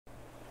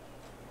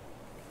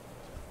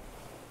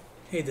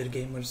Hey there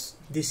gamers,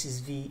 this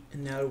is V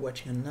and now you're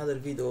watching another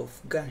video of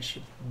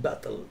Gunship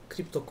Battle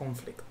Crypto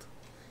Conflict.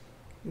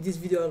 In this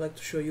video I'd like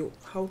to show you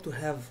how to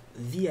have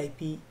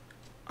VIP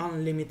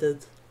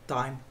unlimited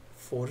time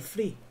for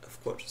free,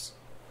 of course.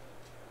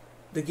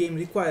 The game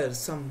requires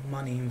some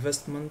money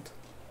investment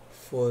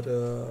for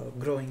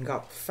growing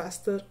up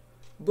faster,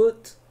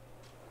 but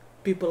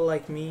people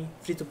like me,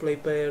 free-to-play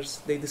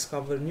players, they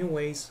discover new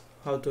ways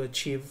how to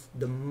achieve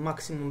the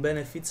maximum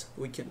benefits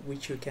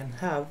which you can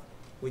have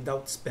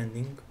without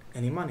spending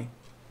any money.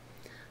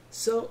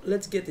 So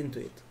let's get into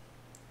it.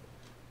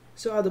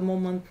 So at the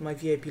moment my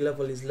VIP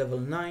level is level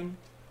 9,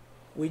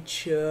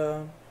 which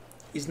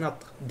is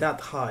not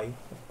that high,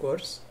 of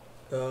course.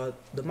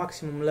 The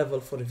maximum level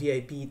for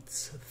VIP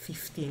is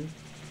 15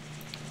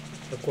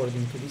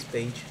 according to this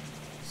page,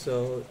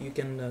 so you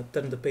can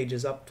turn the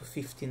pages up to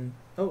 15.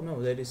 Oh no,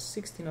 there is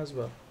 16 as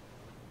well.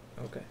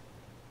 Okay,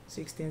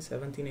 16,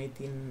 17,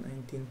 18,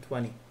 19,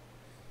 20.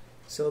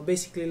 So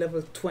basically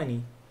level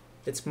 20,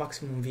 it's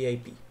maximum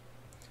VIP.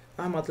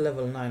 I'm at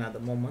level 9 at the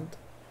moment,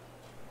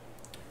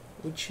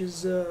 which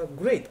is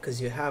great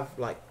because you have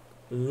like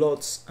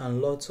lots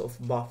and lots of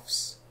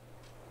buffs: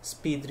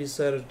 speed,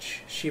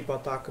 research, ship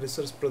attack,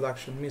 resource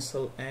production,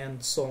 missile,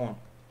 and so on.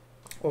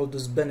 All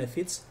those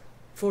benefits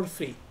for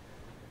free.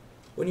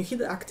 When you hit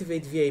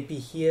activate VIP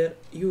here,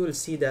 you will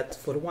see that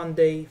for 1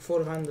 day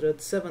 400,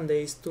 7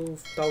 days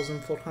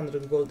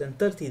 2400 gold, and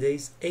 30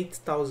 days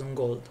 8000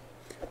 gold.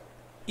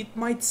 It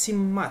might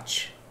seem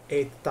much,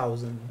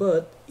 8,000,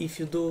 but if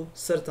you do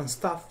certain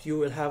stuff you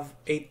will have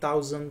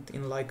 8,000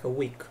 in like a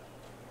week,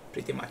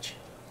 pretty much.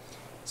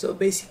 So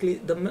basically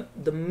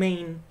the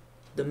main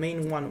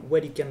one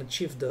where you can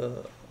achieve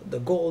the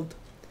gold,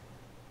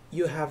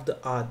 you have the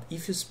ad.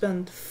 If you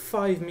spend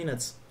 5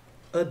 minutes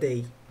a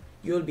day,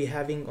 you'll be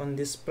having on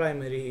this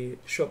primary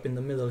shop in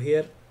the middle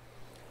here,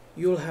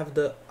 you'll have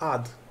the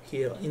ad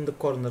here in the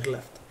corner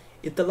left.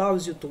 It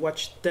allows you to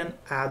watch 10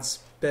 ads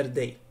per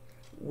day,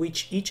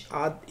 which each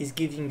ad is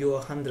giving you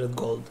 100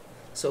 gold.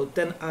 So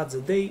 10 ads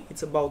a day,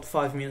 it's about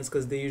 5 minutes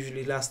because they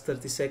usually last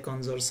 30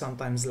 seconds or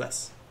sometimes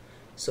less.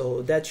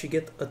 So that you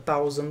get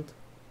 1,000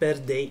 per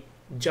day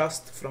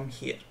just from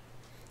here.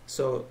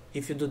 So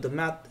if you do the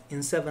math,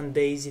 in 7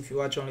 days, if you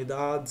watch only the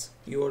ads,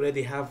 you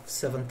already have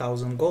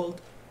 7,000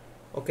 gold.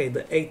 Okay,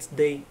 the 8th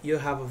day you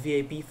have a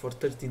VIP for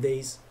 30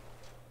 days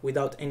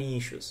without any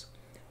issues.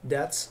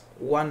 That's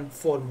one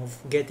form of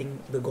getting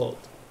the gold.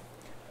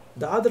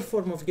 The other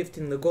form of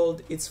getting the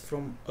gold is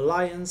from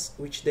Alliance,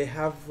 which they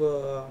have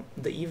the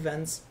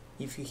events.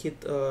 If you hit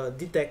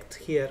detect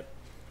here,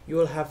 you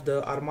will have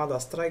the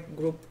Armada Strike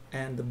Group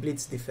and the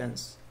Blitz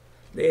Defense,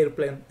 the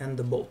airplane and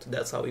the boat,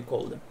 that's how we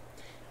call them.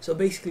 So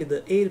basically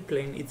the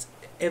airplane, it's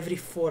every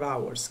 4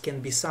 hours, can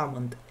be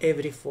summoned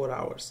every 4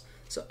 hours.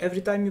 So every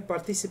time you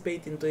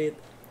participate into it,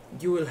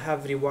 you will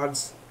have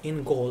rewards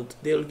in gold.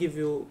 They'll give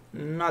you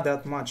not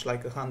that much,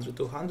 like 100,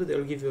 200,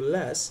 they'll give you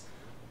less,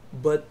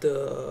 but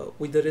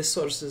with the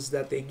resources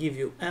that they give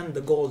you and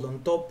the gold on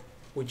top,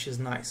 which is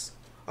nice.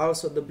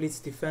 Also the Blitz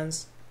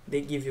Defense,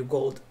 they give you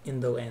gold in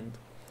the end.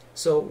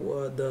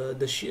 So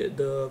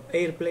the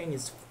airplane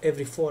is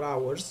every 4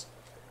 hours,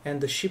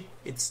 and the ship,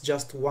 it's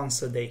just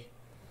once a day.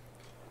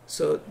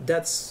 So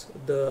that's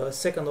the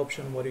second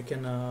option where you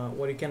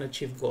can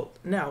achieve gold.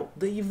 Now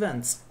the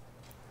events.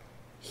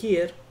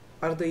 Here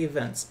are the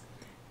events.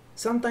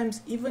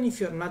 Sometimes even if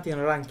you're not in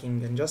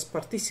ranking and just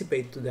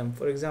participate to them,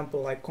 for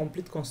example like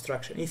complete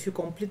construction, if you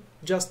complete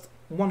just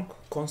one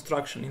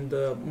construction in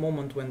the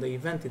moment when the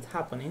event is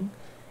happening,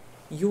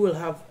 you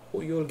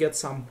will get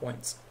some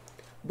points.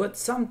 But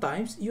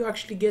sometimes you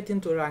actually get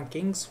into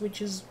rankings,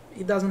 which is,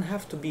 it doesn't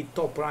have to be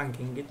top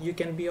ranking, you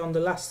can be on the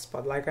last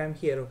spot, like I'm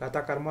here,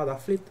 Attack Armada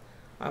Fleet.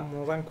 I'm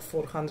on rank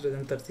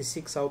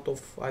 436 out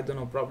of, I don't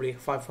know, probably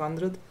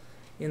 500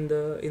 in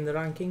the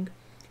ranking.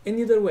 And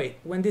either way,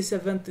 when this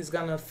event is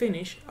gonna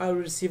finish, I'll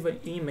receive an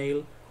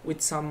email with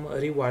some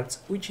rewards,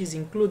 which is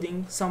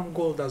including some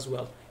gold as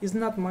well. It's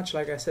not much,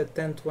 like I said,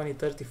 10, 20,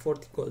 30,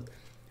 40 gold.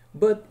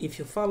 But if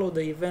you follow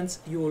the events,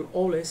 you will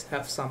always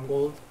have some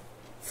gold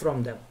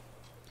from them.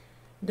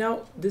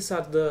 Now, these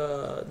are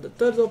the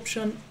third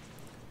option.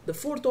 The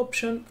fourth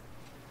option,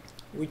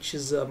 which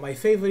is my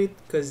favorite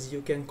because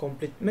you can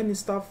complete many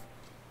stuff,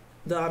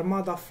 the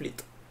Armada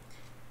Fleet.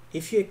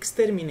 If you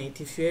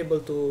exterminate, if you're able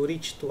to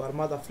reach to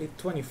Armada Fleet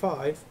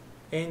 25,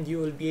 and you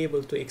will be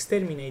able to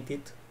exterminate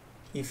it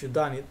if you've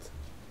done it.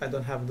 I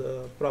don't have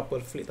the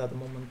proper fleet at the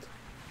moment,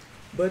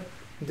 but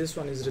this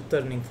one is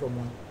returning from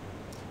one.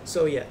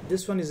 So yeah,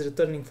 this one is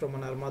returning from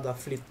an Armada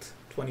Fleet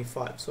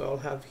 25, so I'll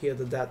have here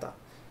the data.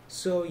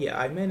 So yeah,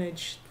 I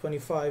managed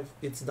 25,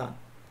 it's done.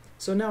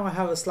 So now I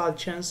have a slight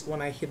chance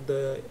when I hit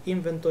the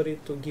inventory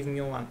to give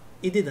me one.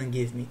 It didn't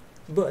give me,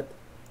 but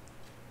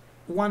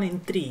 1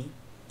 in 3,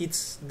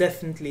 it's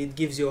definitely, it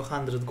gives you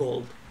 100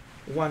 gold.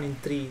 1 in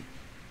 3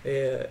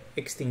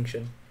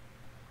 extinction.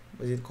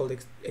 What is it called?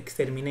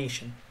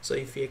 Extermination. So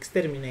if you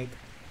exterminate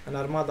an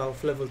armada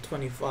of level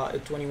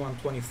 25, 21,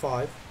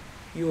 25,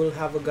 you will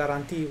have a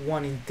guarantee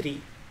 1 in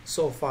 3.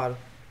 So far,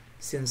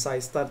 since I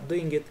start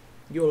doing it,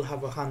 you will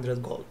have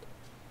 100 gold.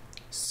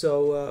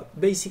 So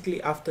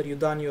basically, after you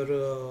done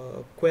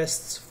your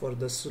quests for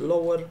the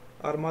lower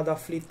armada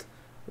fleet,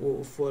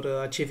 for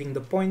achieving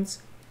the points,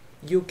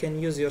 you can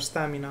use your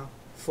stamina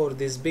for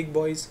these big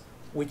boys,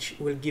 which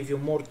will give you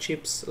more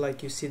chips.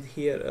 Like you see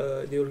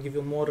here, they will give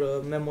you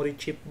more memory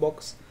chip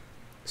box,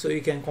 so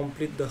you can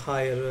complete the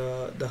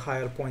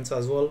higher points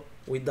as well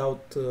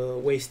without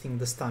wasting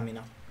the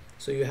stamina.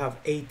 So you have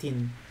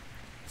 18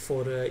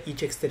 for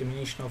each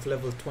extermination of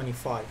level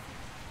 25,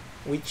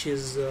 which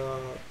is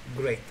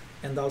great,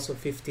 and also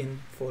 15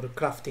 for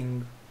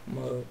crafting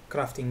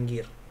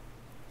gear.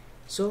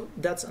 So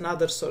that's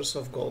another source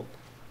of gold.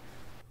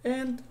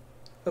 And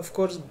of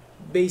course,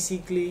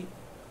 basically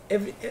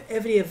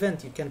every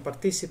event you can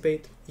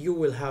participate, you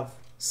will have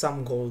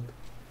some gold.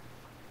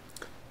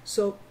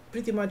 So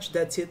pretty much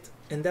that's it,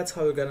 and that's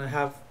how you're gonna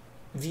have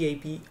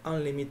VIP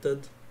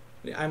unlimited.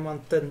 I'm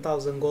on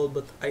 10,000 gold,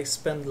 but I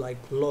spend like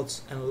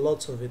lots and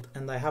lots of it,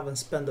 and I haven't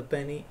spent a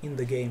penny in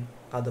the game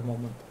at the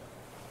moment.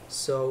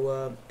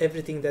 So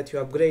everything that you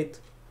upgrade,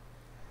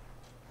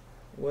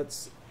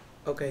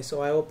 okay,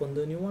 so I opened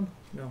the new one?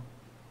 No,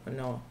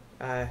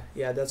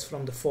 yeah, that's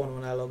from the phone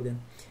when I logged in.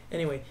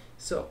 Anyway,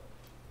 so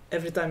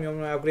every time you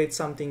want to upgrade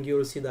something, you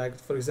will see that,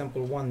 for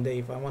example, one day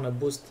if I want to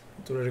boost,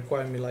 it will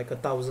require me like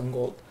 1,000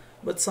 gold.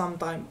 But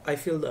sometimes I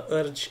feel the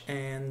urge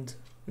and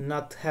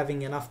not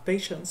having enough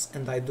patience,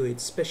 and I do it,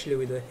 especially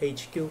with the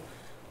HQ.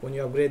 When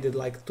you upgrade it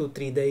like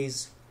 2-3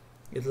 days,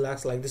 it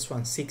lasts like this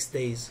one 6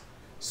 days.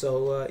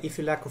 So if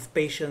you lack of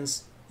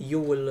patience, you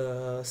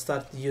will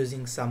start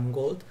using some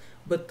gold.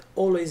 But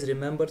always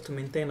remember to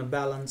maintain a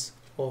balance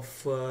of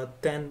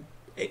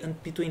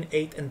between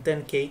 8 and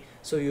 10k,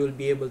 so you will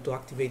be able to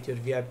activate your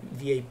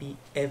VIP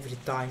every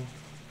time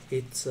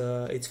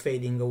it's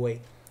fading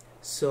away.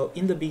 So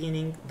in the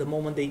beginning, the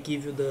moment they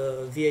give you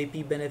the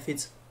VIP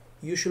benefits,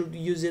 you should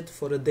use it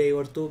for a day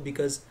or two,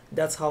 because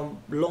that's how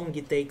long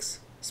it takes,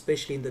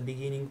 especially in the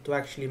beginning, to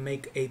actually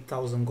make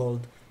 8,000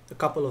 gold. A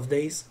couple of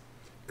days,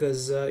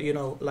 because you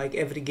know, like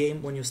every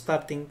game, when you're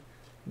starting,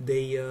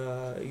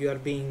 you are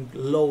being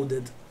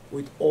loaded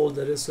with all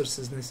the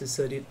resources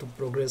necessary to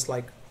progress,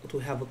 like to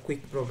have a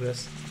quick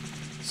progress.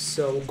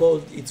 So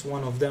gold, it's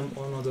one of them,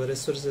 one of the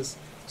resources,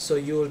 so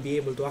you will be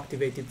able to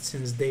activate it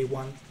since day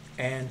one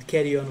and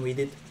carry on with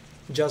it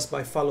just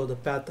by follow the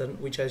pattern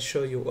which I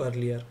showed you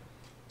earlier.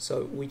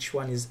 So which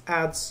one is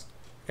ads,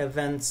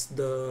 events,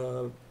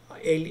 the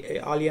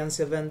alliance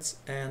events,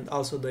 and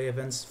also the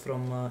events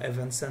from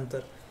event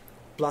center,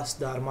 plus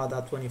the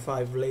Armada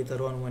 25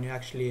 later on, when you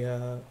actually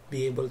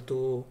be able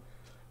to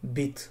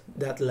beat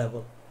that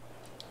level.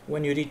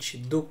 When you reach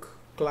Duke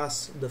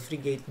class, the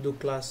frigate Duke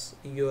class,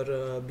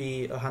 you'll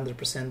be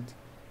 100%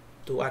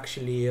 to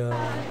actually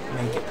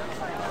make it.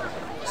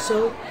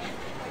 So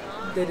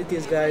there it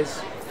is, guys,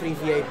 free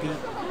VIP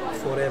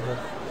forever.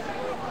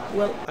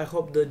 Well, I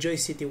hope the Joy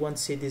City won't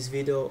see this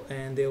video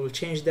and they will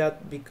change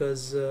that,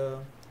 because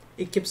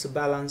it keeps a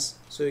balance,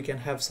 so you can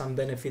have some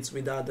benefits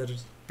with other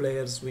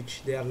players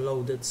which they are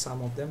loaded,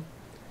 some of them.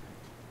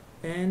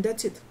 And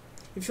that's it.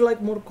 If you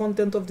like more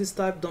content of this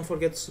type, don't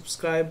forget to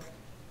subscribe.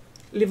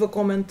 Leave a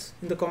comment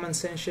in the comment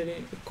section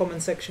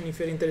if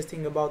you're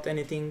interested about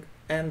anything,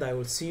 and I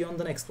will see you on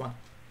the next one.